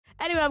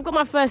Anyway, I've got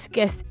my first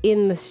guest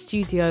in the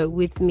studio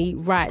with me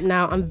right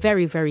now. I'm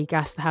very, very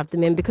gassed to have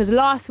them in because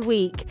last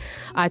week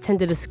I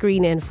attended a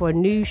screening for a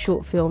new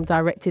short film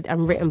directed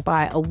and written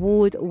by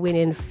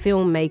award-winning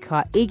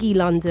filmmaker Iggy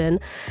London,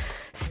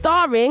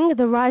 starring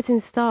the rising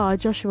star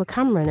Joshua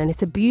Cameron. And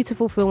it's a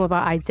beautiful film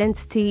about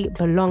identity,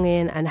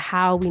 belonging, and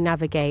how we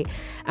navigate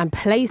and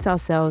place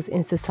ourselves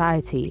in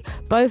society.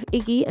 Both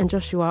Iggy and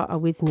Joshua are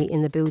with me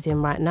in the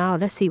building right now.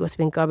 Let's see what's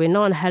been going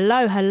on.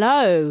 Hello,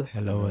 hello.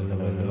 Hello, hello,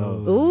 hello.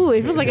 Ooh,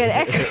 it feels like an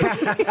echo.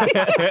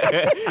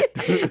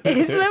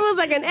 It feels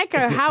like an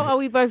echo. How are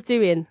we both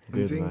doing?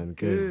 Good, man,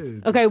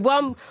 good. Okay,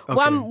 one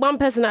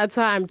person at a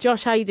time.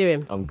 Josh, how you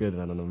doing? I'm good,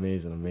 man. I'm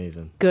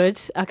amazing.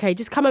 Good. Okay,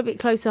 just come a bit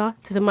closer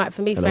to the mic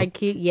for me. Hello?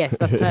 Thank you. Yes,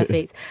 that's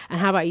perfect. And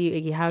how about you,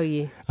 Iggy? How are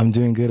you? I'm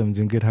doing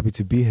good. Happy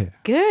to be here.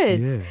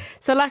 Good. Yeah.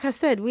 So like I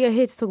said, we are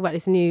here to talk about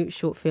this new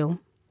short film.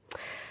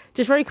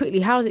 Just very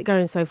quickly, how's it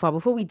going so far?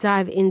 Before we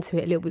dive into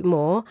it a little bit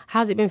more,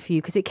 how's it been for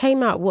you? Because it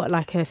came out,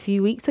 like a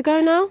few weeks ago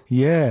now?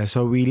 Yeah,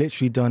 so we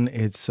literally done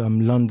its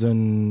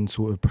London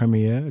sort of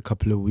premiere a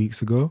couple of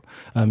weeks ago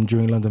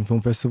during London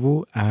Film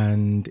Festival,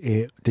 and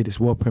it did its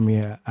world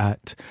premiere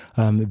at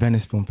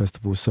Venice Film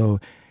Festival. So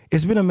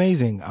it's been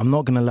amazing. I'm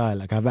not going to lie.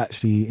 Like, I've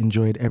actually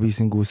enjoyed every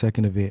single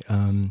second of it.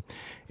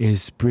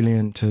 It's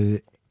brilliant to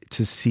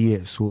see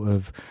it sort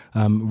of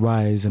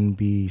rise and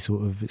be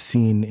sort of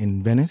seen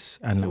in Venice,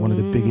 and like one of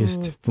the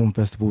biggest film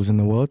festivals in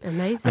the world.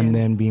 Amazing. And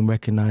then being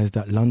recognised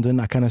at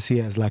London. I kind of see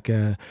it as like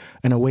an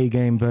away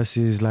game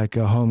versus like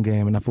a home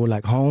game. And I feel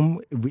like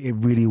home, it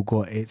really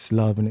got its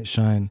love and its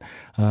shine.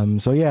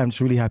 So yeah, I'm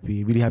just really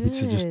happy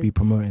to just be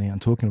promoting it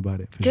and talking about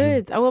it. For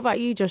Good. Sure. And what about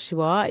you,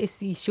 Joshua?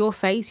 It's your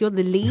face. You're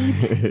the lead.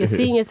 You're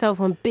seeing yourself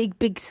on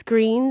big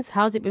screens.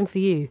 How's it been for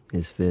you?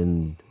 It's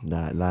been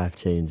like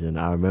life-changing.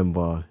 I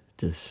remember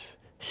just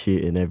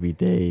shooting every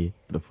day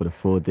for the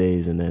 4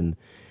 days, and then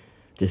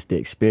just the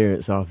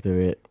experience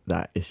after it,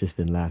 that it's just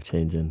been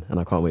life-changing, and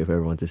I can't wait for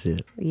everyone to see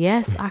it.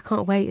 Yes, I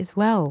can't wait as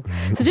well.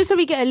 So just so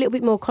we get a little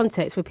bit more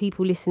context for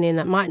people listening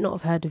that might not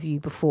have heard of you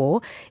before,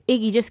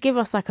 Iggy, just give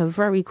us like a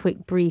very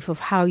quick brief of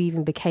how you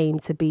even became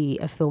to be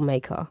a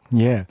filmmaker.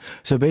 Yeah.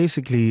 So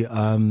basically,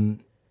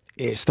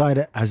 it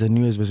started as a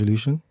New Year's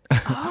resolution.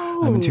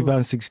 Oh. In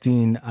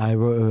 2016, I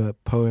wrote a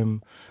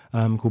poem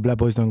called Black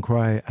Boys Don't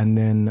Cry, and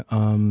then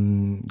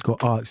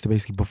got asked to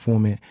basically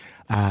perform it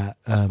at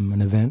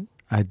an event.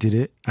 I did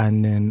it,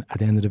 and then at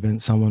the end of the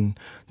event, someone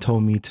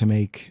told me to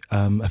make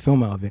a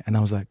film out of it, and I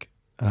was like,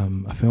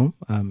 a film?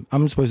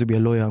 I'm supposed to be a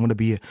lawyer. I'm going to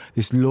be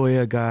this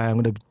lawyer guy. I'm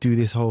going to do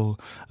this whole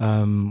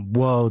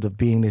world of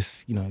being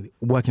this,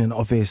 working in an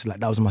office.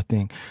 Like, that was my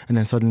thing. And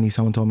then suddenly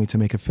someone told me to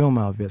make a film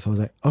out of it. So I was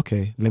like,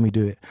 okay, let me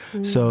do it.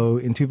 So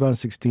in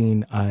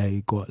 2016,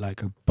 I got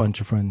like a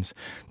bunch of friends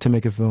to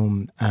make a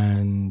film,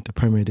 and I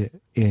premiered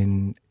it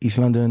in East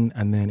London.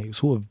 And then it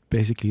sort of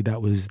basically that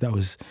was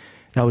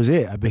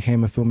it. I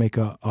became a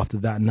filmmaker after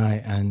that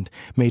night and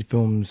made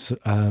films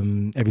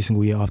every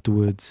single year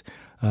afterwards.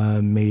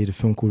 Made a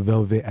film called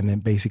Velvet, and then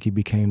basically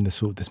became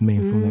this main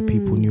film that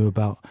people knew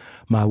about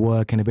my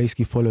work. And it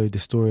basically followed the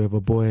story of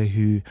a boy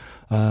who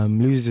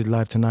loses his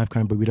life to knife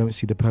crime, but we don't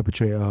see the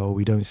perpetrator, or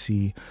we don't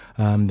see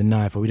the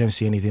knife, or we don't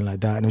see anything like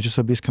that. And it was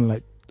just this kind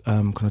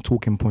of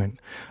talking point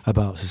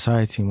about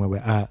society and where we're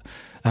at.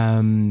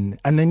 And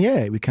then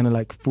we kind of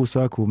like full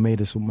circle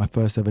made my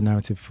first ever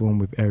narrative film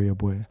with Area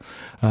Boy,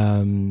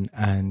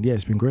 and yeah,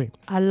 it's been great.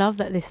 I love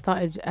that this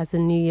started as a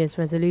New Year's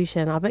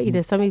resolution. I bet you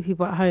there's so many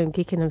people at home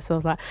kicking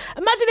themselves like,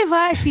 imagine if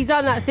I actually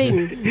done that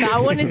thing that I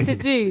wanted to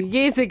do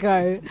years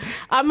ago.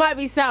 I might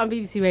be sat on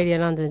BBC Radio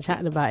London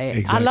chatting about it.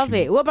 Exactly. I love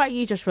it. What about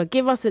you, Joshua?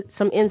 Give us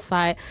some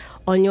insight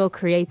on your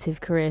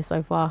creative career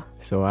so far.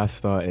 So I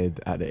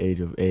started at the age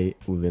of 8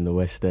 within the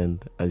West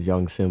End as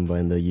young Simba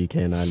in the UK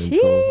and Ireland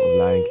tour of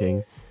Lion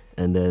King.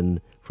 And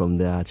then from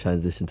there I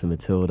transitioned to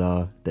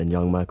Matilda, then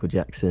young Michael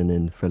Jackson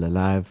in Thriller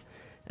Live.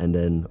 And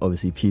then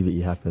obviously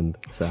puberty happened,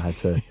 so I had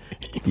to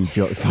be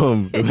dropped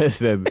from the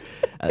West End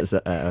at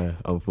an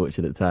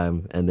unfortunate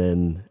time. And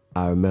then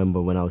I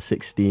remember when I was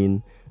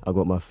 16, I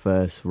got my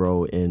first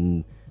role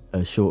in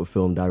a short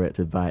film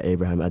directed by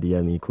Abraham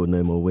Adeyemi called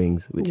No More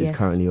Wings, which is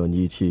currently on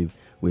YouTube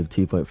with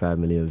 2.5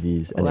 million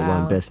views, and it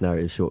won Best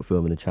Narrative Short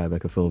Film in the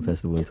Tribeca Film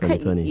Festival in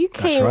 2020. You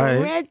came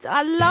red.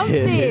 I love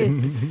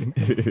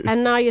this.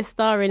 And now you're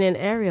starring in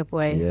Area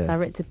Boy,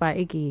 directed by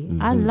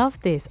Iggy. I love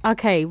this.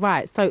 Okay,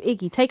 right. So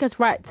Iggy, take us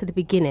right to the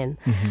beginning.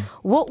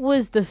 What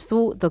was the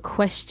thought, the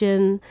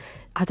question,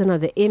 I don't know,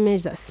 the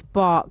image that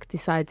sparked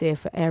this idea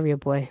for Area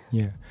Boy?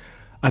 Yeah.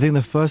 I think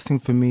the first thing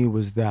for me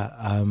was that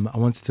I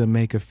wanted to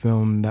make a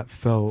film that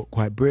felt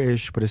quite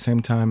British, but at the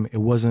same time, it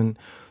wasn't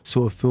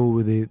sort of filled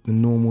with the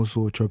normal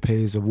sort of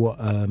tropes of what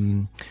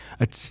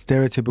a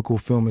stereotypical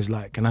film is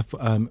like,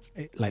 and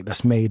like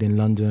that's made in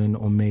London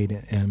or made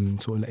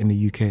sort of in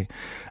the UK.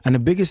 And the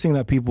biggest thing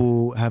that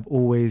people have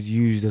always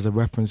used as a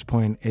reference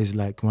point is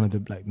like one of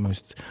the like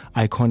most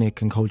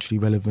iconic and culturally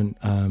relevant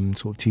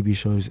sort of TV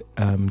shows,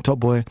 Top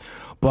Boy.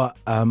 But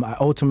I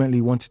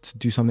ultimately wanted to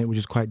do something which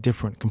is quite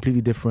different,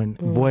 completely different,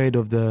 void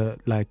of the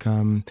like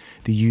the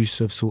use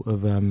of sort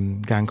of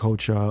gang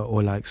culture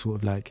or like sort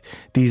of like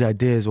these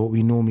ideas or what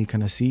we normally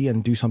kind of see,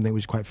 and do something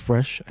which is quite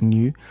fresh and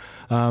new.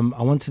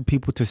 I wanted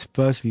people to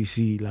firstly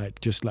see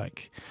like just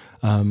like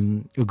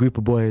a group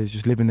of boys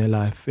just living their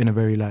life in a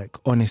very like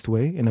honest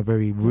way, in a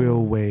very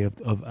real way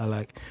of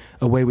like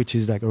a way which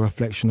is like a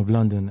reflection of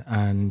London.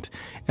 And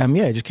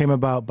yeah, it just came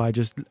about by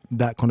just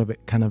that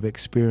kind of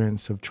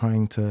experience of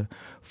trying to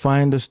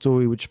find a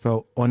story which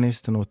felt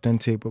honest and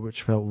authentic, but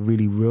which felt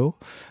really real.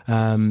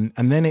 And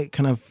then it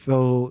kind of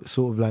fell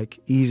sort of like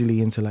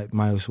easily into like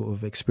my sort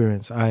of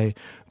experience. I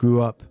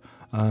grew up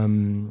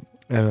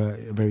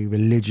a very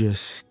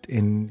religious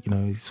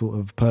sort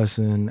of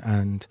person,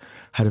 and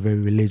had a very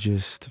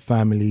religious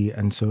family,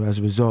 and so as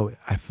a result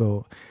I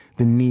felt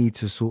the need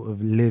to sort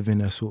of live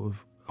in a sort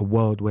of a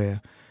world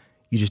where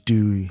you just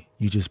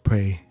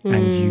pray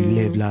and you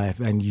live life,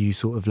 and you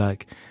sort of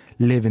like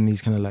live in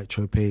these kind of like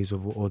tropes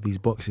or these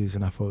boxes.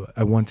 And I thought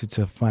I wanted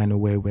to find a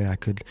way where I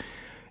could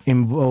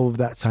involve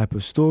that type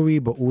of story,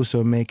 but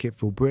also make it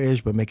feel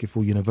British, but make it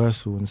feel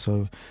universal. And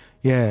so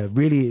yeah,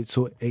 really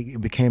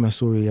it became a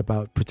story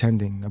about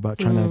pretending, about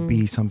trying to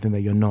be something that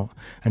you're not,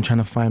 and trying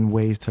to find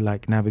ways to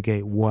like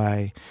navigate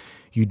why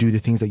you do the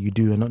things that you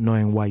do and not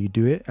knowing why you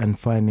do it, and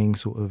finding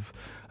sort of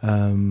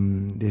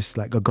this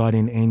like a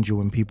guardian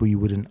angel and people you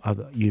wouldn't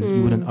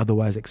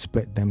otherwise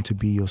expect them to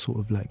be your sort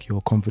of like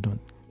your confidant.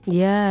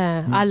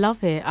 Yeah, I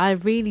love it. I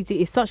really do.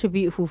 It's such a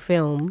beautiful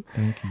film.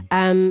 Thank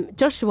you.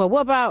 Joshua,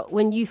 what about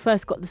when you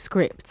first got the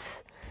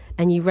script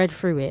and you read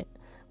through it?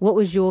 What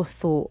was your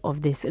thought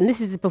of this? And this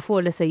is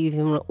before, let's say, you've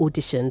even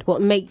auditioned.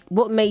 What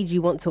made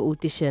you want to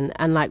audition,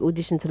 and like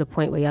audition to the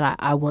point where you're like,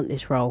 I want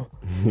this role?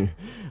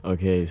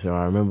 Okay, so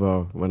I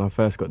remember when I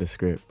first got the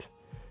script,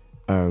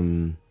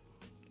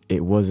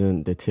 it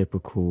wasn't the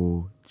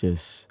typical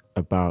just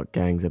about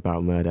gangs,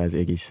 about murder, as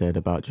Iggy said,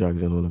 about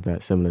drugs and all of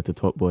that, similar to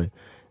Top Boy.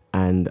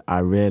 And I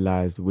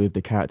realised with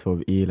the character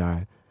of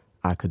Eli,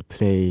 I could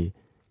play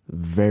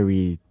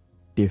very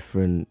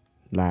different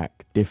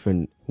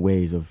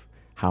ways of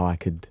how I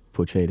could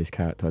portray this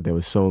character. There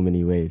were so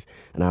many ways.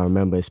 And I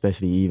remember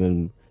especially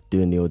even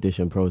doing the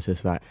audition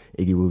process, like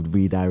Iggy would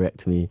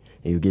redirect me,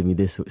 and he would give me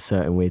this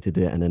certain way to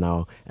do it, and then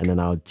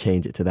I'll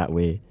change it to that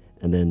way.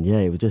 And then yeah,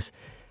 it was just,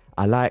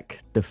 I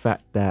like the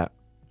fact that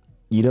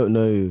you don't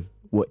know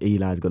what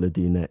Eli's got to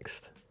do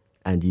next,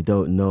 and you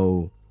don't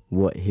know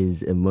what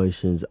his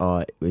emotions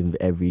are in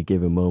every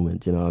given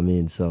moment, you know what I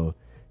mean? So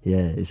yeah,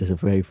 it's just a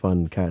very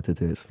fun character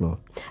to explore.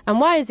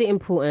 And why is it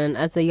important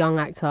as a young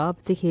actor,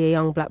 particularly a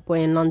young black boy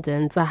in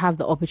London, to have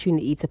the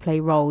opportunity to play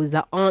roles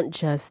that aren't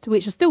just,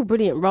 which are still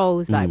brilliant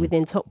roles like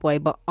within Top Boy,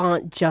 but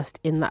aren't just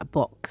in that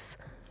box?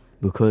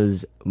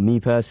 Because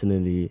me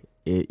personally,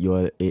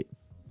 it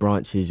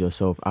branches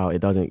yourself out.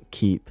 It doesn't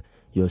keep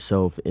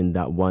yourself in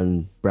that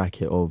one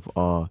bracket of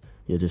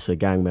you're just a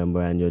gang member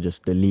and you're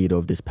just the leader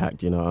of this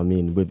pack, you know what I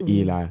mean? With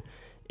Eli,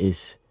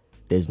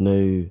 there's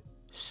no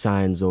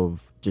signs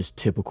of just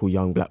typical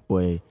young black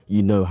boy.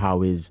 You know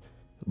how his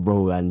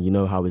role and you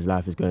know how his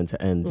life is going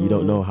to end. You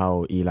don't know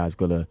how Eli's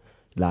gonna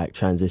like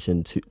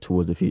transition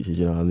towards the future,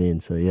 you know what I mean?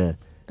 So yeah,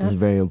 it's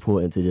very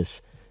important to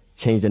just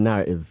change the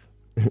narrative.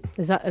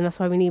 And that's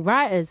why we need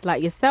writers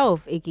like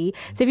yourself, Iggy.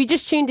 So if you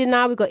just tuned in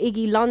now, we've got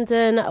Iggy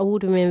London,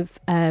 award-winning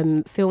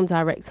film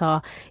director,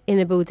 in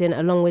the building,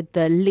 along with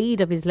the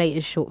lead of his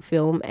latest short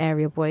film,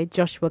 Area Boy,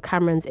 Joshua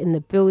Cameron's in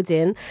the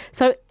building.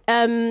 So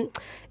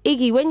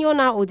Iggy, when you're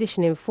now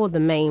auditioning for the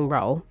main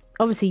role,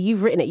 obviously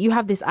you've written it, you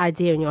have this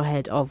idea in your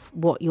head of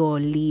what your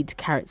lead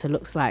character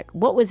looks like.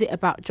 What was it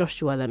about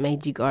Joshua that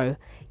made you go,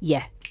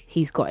 yeah,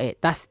 he's got it,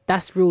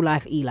 that's real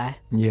life Eli?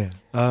 Yeah,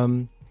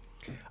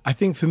 I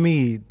think for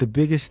me, the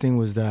biggest thing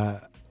was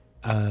that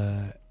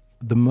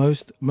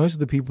most of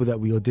the people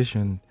that we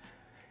auditioned,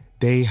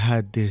 they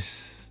had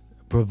this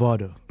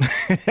bravado.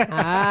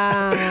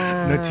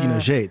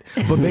 Not shade,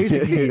 but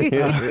basically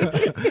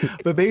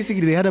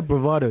they had a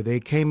bravado.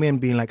 They came in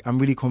being like, I'm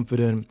really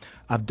confident.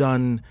 I've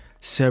done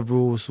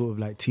several sort of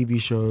like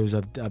TV shows.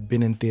 I've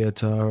been in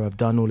theatre. I've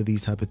done all of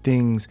these type of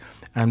things.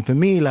 And for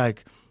me,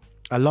 like,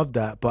 I love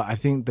that, but I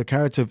think the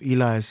character of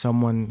Eli is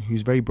someone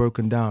who's very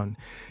broken down.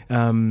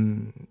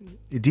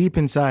 Deep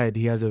inside,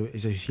 he has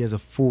a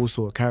full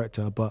sort of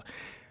character, but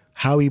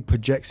how he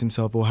projects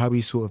himself or how he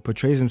sort of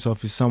portrays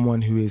himself is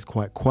someone who is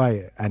quite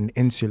quiet and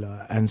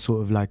insular and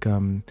sort of like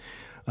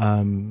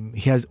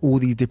he has all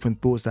these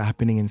different thoughts that are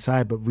happening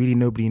inside, but really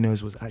nobody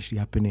knows what's actually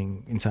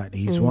happening inside.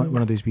 He's one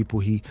of those people,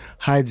 he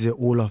hides it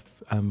all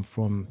off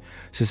from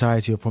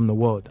society or from the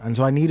world. And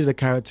so I needed a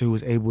character who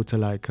was able to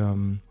like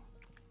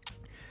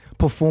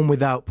perform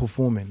without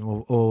performing,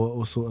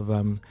 or sort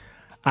of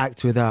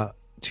act without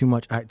too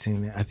much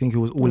acting. I think it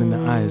was all in the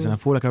eyes. And I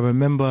feel like I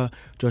remember,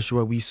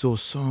 Joshua, we saw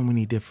so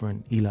many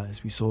different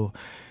Elis.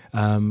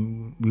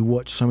 We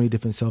watched so many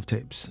different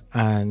self-tapes,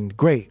 and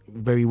great,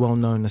 very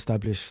well-known,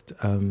 established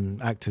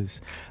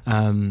actors.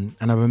 And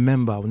I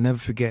remember, I'll never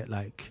forget,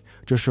 like,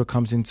 Joshua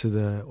comes into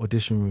the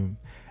audition room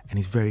and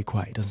he's very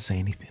quiet. He doesn't say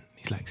anything.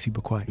 He's like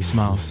super quiet. He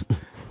smiles.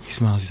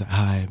 He's like,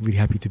 hi, really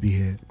happy to be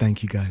here.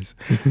 Thank you, guys.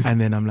 And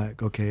then I'm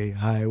like, okay,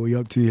 hi, what are you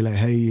up to? Like,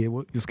 hey,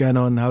 what's going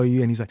on? How are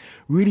you? And he's like,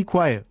 really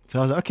quiet. So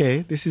I was like,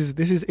 okay, this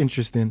is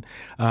interesting.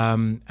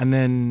 And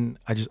then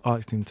I just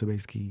asked him to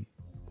basically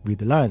read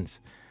the lines.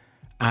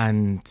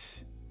 And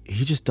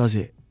he just does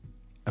it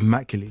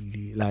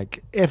immaculately.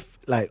 Like,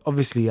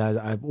 obviously, as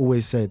I've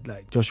always said,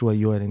 like, Joshua,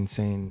 you're an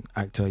insane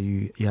actor.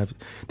 You have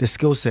the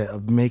skill set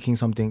of making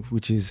something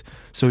which is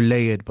so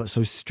layered but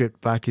so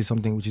stripped back is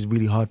something which is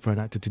really hard for an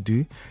actor to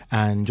do.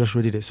 And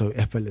Joshua did it so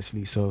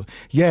effortlessly. So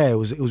yeah, it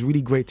was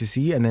really great to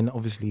see. And then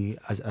obviously,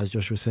 as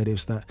Joshua said, it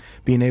was that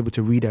being able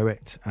to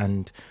redirect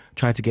and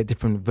try to get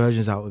different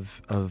versions out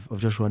of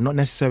Joshua, not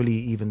necessarily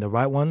even the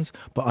right ones,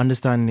 but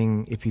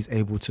understanding if he's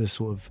able to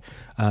sort of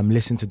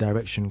listen to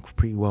direction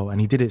pretty well. And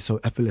he did it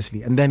so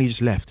effortlessly. And then he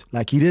just left.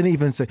 Like, he didn't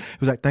even say, he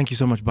was like, thank you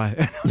so much, bye.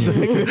 And I was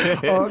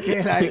like, oh,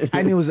 okay. Like,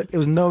 and it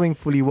was knowing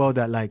fully well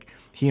that, like,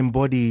 he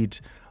embodied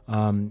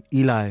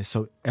Eli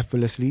so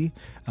effortlessly.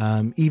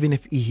 Even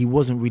if he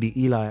wasn't really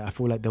Eli, I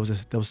feel like there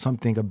was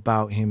something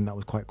about him that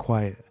was quite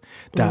quiet.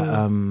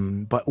 That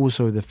but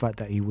also the fact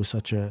that he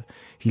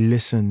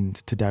listened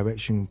to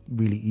direction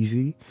really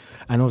easily.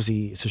 And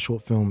obviously it's a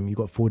short film, you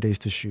got 4 days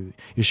to shoot,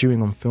 you're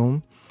shooting on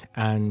film,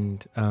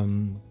 and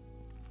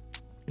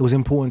it was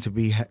important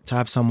to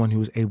have someone who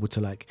was able to,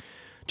 like,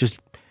 just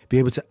be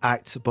able to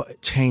act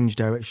but change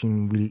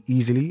direction really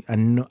easily,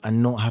 and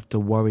not have to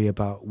worry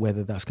about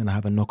whether that's going to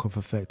have a knock-off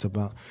effect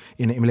about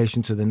in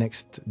relation to the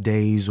next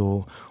days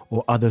or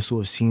other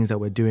sort of scenes that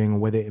we're doing, or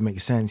whether it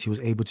makes sense. He was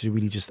able to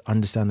really just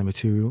understand the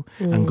material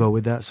and go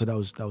with that. So that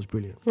was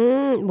brilliant.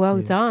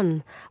 Well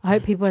done. I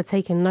hope people are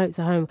taking notes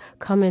at home.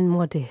 Come in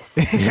modest.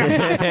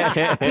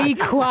 Be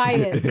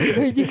quiet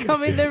when you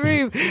come in the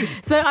room.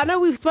 So I know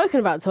we've spoken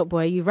about Top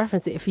Boy. You've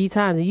referenced it a few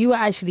times. You were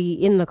actually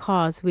in the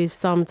cast with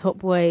some Top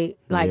Boy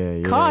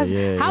cast.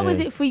 How was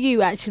it for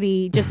you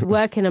actually just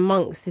working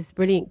amongst this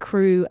brilliant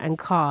crew and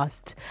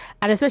cast?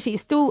 And especially,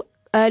 it's still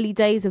early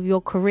days of your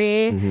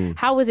career.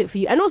 How was it for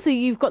you? And also,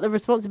 you've got the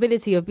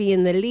responsibility of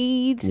being the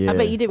lead. I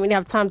bet you didn't really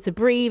have time to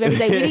breathe every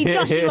day. We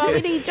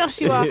need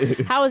Joshua.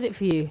 How was it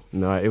for you?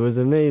 No, it was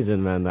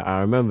amazing, man.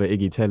 I remember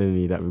Iggy telling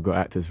me that we've got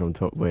actors from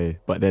Top Boy,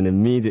 but then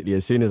immediately,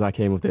 as soon as I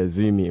came off their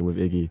Zoom meeting with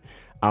Iggy,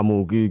 I'm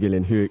all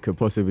Googling who it could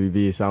possibly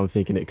be. So I'm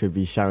thinking it could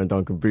be Sharon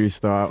Duncan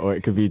Brewster, or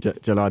it could be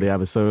Jalade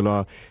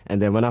Abasola. And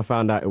then when I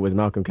found out it was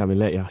Malcolm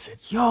Camilleri, I said,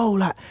 yo,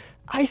 like,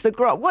 I used to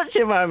grow up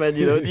watching my man,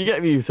 you know, do you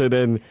get me? So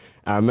then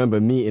I remember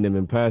meeting him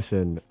in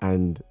person,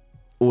 and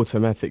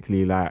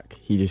automatically, like,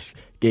 he just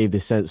gave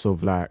this sense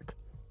of, like,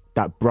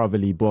 that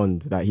brotherly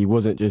bond, that he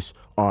wasn't just,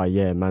 oh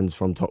yeah, man's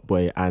from Top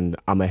Boy and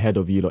I'm ahead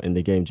of you lot in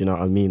the game, do you know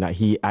what I mean? Like,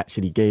 he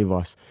actually gave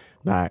us,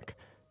 like,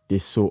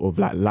 this sort of,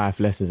 like, life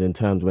lessons in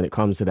terms when it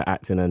comes to the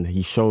acting, and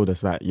he showed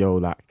us, like, yo,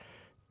 like,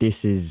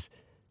 this is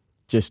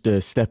just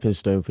a stepping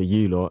stone for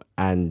you lot,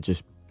 and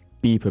just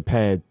be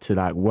prepared to,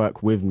 like,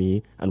 work with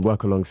me and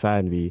work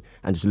alongside me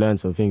and just learn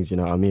some things, you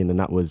know what I mean? And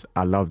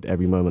I loved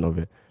every moment of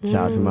it. Shout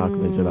out to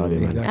Malcolm and Jalade,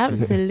 man. Exactly.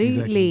 Absolutely.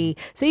 Exactly.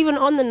 So even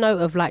on the note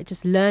of, like,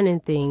 just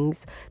learning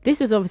things, this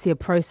was obviously a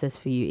process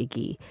for you,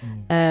 Iggy.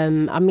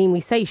 I mean,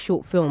 we say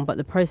short film, but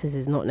the process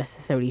is not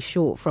necessarily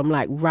short. From,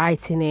 like,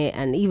 writing it,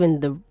 and even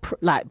the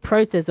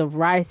process of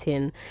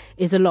writing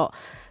is a lot.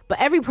 But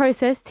every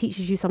process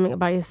teaches you something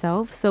about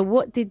yourself. So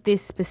what did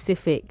this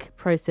specific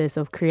process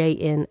of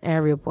creating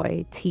Area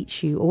Boy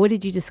teach you? Or what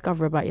did you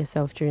discover about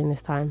yourself during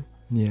this time?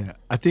 Yeah,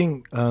 I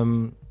think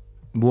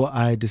what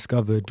I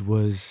discovered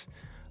was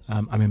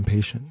I'm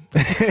impatient.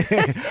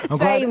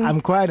 I'm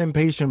quite an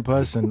impatient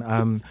person.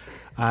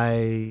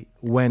 I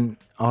went,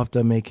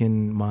 after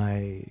making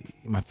my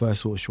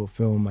first sort of short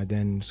film, I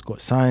then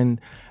got signed,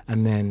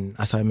 and then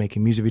I started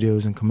making music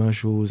videos and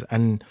commercials.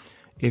 And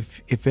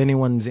if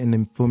anyone's in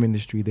the film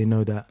industry, they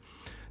know that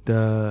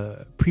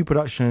the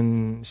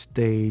pre-production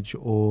stage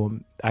or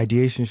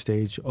ideation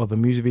stage of a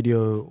music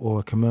video or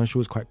a commercial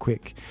is quite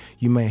quick.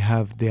 You may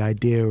have the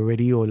idea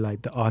already, or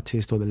like the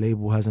artist or the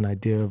label has an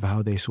idea of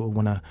how they sort of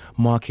want to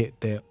market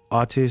their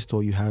artist,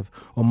 or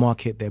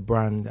market their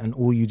brand, and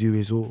all you do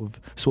is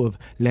sort of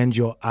lend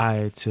your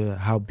eye to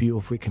how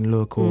beautiful it can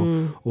look,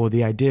 or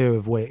the idea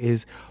of what it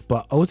is.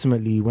 But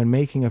ultimately, when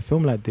making a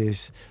film like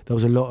this, there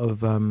was a lot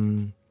of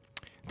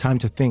time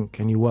to think,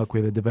 and you work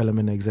with a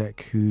development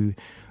exec who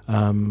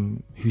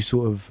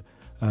sort of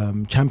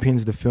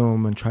champions the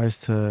film and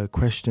tries to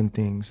question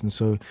things. And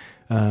so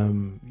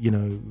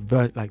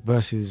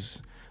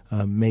versus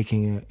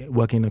working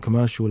in a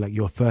commercial, like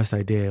your first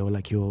idea, or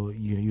like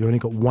you only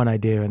got one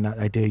idea, and that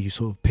idea you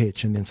sort of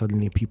pitch, and then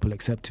suddenly people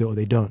accept it or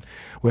they don't.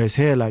 Whereas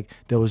here, like,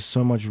 there was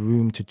so much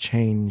room to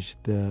change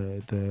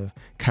the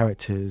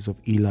characters of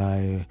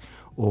Eli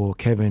or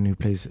Kevin,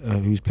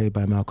 who's played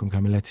by Malcolm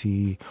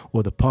Camilletti,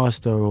 or the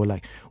pastor, or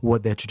like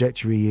what their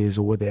trajectory is,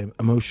 or what their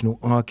emotional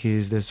arc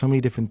is. There's so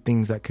many different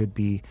things that could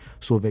be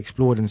sort of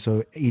explored, and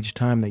so each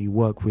time that you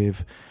work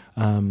with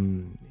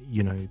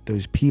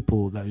those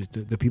people,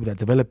 the people that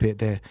develop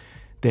it,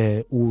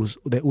 they're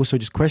also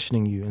just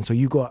questioning you, and so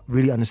you got to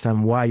really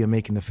understand why you're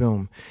making the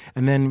film.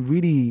 And then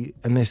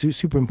they're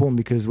super important,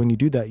 because when you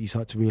do that, you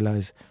start to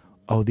realize,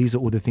 oh, these are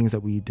all the things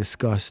that we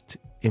discussed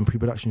in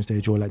pre-production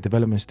stage or like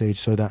development stage,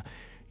 so that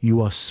you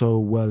are so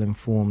well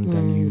informed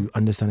and you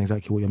understand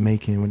exactly what you're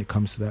making when it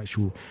comes to the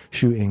actual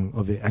shooting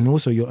of it. And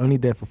also, you're only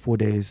there for 4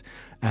 days,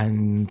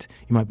 and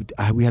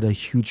we had a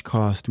huge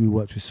cast. We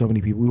worked with so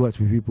many people. We worked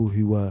with people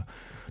who were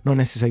not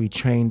necessarily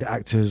trained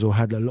actors or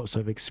had lots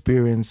of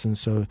experience, and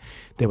so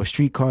they were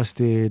street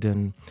casted.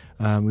 And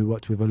we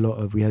worked with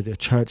we had a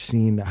church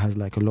scene that has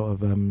like a lot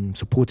of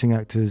supporting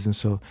actors, and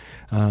so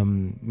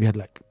we had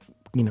like,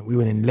 we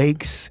were in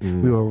lakes,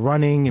 we were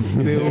running in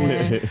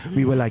fields,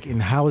 we were like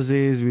in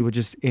houses, we were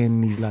just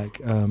in these like,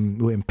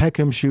 we were in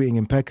Peckham, shooting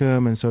in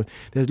Peckham. And so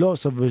there's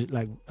lots of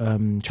like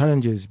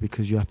challenges,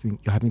 because you're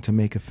having to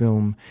make a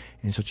film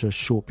in such a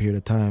short period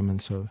of time.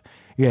 And so,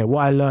 yeah,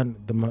 what I learned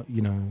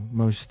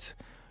most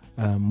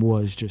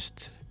was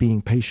just being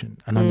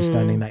patient and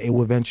understanding that it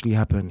will eventually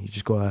happen. You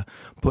just gotta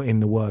put in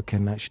the work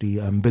and actually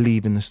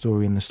believe in the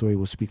story, and the story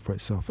will speak for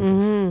itself, I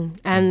guess.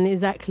 And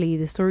exactly,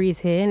 the story is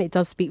here and it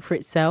does speak for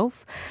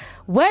itself.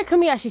 Where can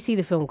we actually see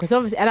the film? Because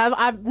obviously, and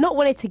I've not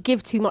wanted to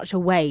give too much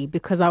away,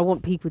 because I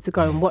want people to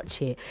go and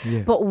watch it.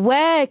 Yeah. But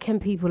where can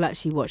people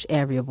actually watch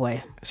Area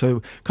Boy?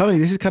 So currently,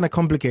 this is kind of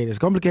complicated. It's a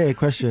complicated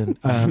question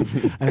and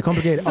a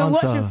complicated answer. So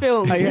watch a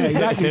film. Yeah,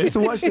 exactly. Just to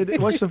watch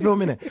the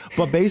film, innit?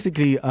 But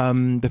basically,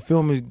 the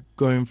film is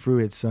going through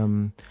its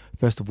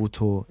festival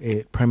tour.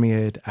 It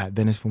premiered at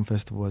Venice Film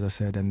Festival, as I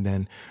said, and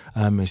then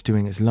it's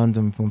doing its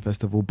London Film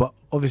Festival. But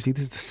obviously,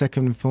 this is the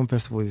second film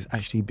festival it's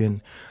actually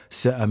been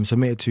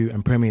submitted to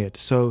and premiered.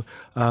 So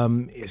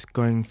it's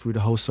going through the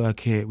whole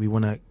circuit. We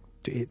want it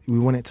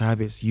to have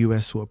its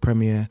US sort of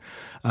premiere,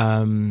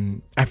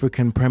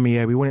 African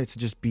premiere. We want it to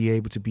just be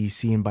able to be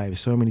seen by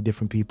so many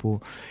different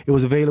people. It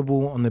was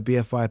available on the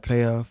BFI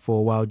player for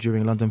a while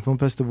during London Film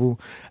Festival,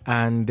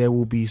 and there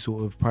will be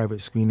sort of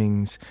private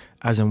screenings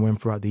as and when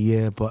throughout the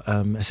year. But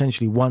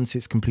essentially, once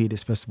it's completed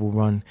its festival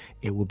run,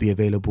 it will be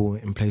available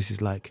in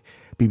places like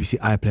BBC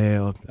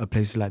iPlayer or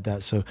places like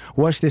that. So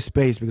watch this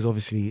space, because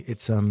obviously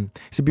it's a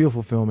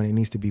beautiful film and it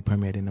needs to be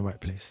premiered in the right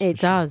place. It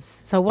does.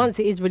 Sure. So once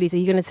it is released, are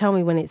you going to tell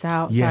me when it's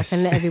out? Yes. So I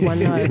can let everyone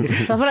know.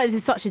 So I feel like this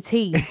is such a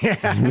tease.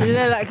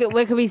 Like,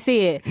 where can we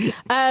see it?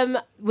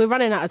 We're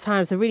running out of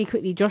time, so really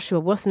quickly, Joshua,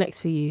 what's next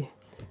for you?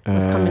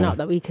 What's coming up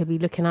that we could be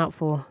looking out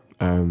for?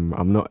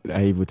 I'm not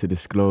able to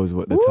disclose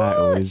what the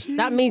title is.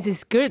 That means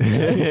it's good.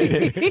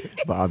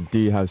 But I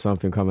do have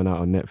something coming out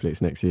on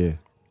Netflix next year.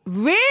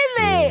 Really?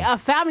 Yeah. Our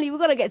family, we've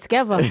got to get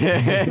together. We've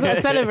got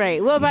to celebrate.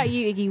 What about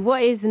you, Iggy?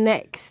 What is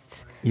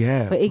next for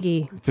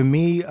Iggy? For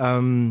me,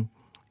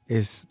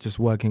 it's just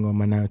working on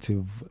my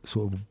narrative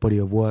sort of body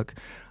of work.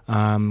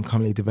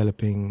 Currently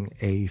developing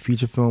a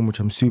feature film, which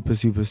I'm super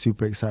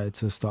excited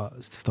to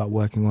start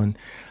working on.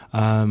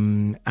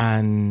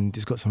 And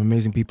it's got some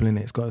amazing people in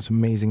it. It's got some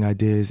amazing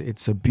ideas.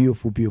 It's a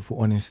beautiful,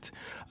 honest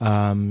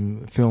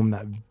film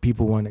that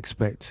people won't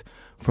expect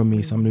from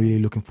me. So I'm really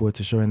looking forward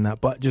to showing that.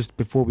 But just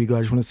before we go, I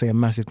just want to say a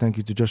massive thank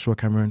you to Joshua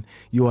Cameron.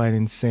 You are an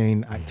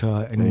insane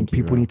actor, and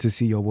people need to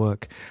see your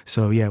work.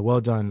 So yeah,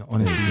 well done.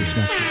 Honestly, you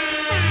smashed it.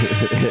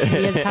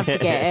 You just have to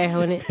get air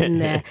on it in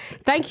there.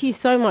 Thank you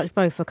so much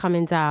both for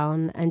coming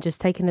down and just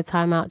taking the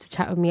time out to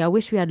chat with me. I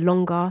wish we had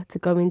longer to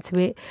go into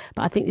it,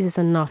 but I think this is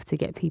enough to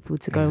get people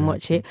to go and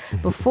watch it.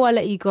 Before I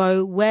let you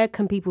go, where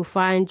can people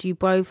find you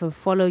both and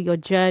follow your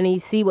journey,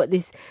 see what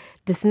this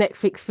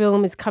Netflix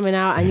film is coming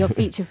out and your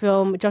feature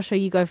film? Joshua,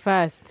 you go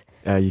first.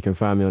 You can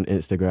find me on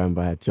Instagram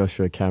by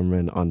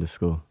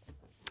 @JoshuaCameron_.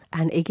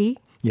 And Iggy?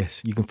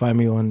 Yes, you can find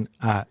me on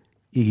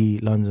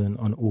 @Iggy London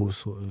on all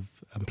sort of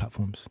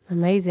platforms.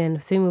 Amazing.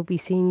 Soon we'll be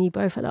seeing you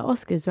both at the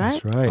Oscars, right?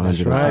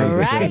 That's right. All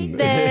right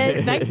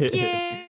then. Thank you.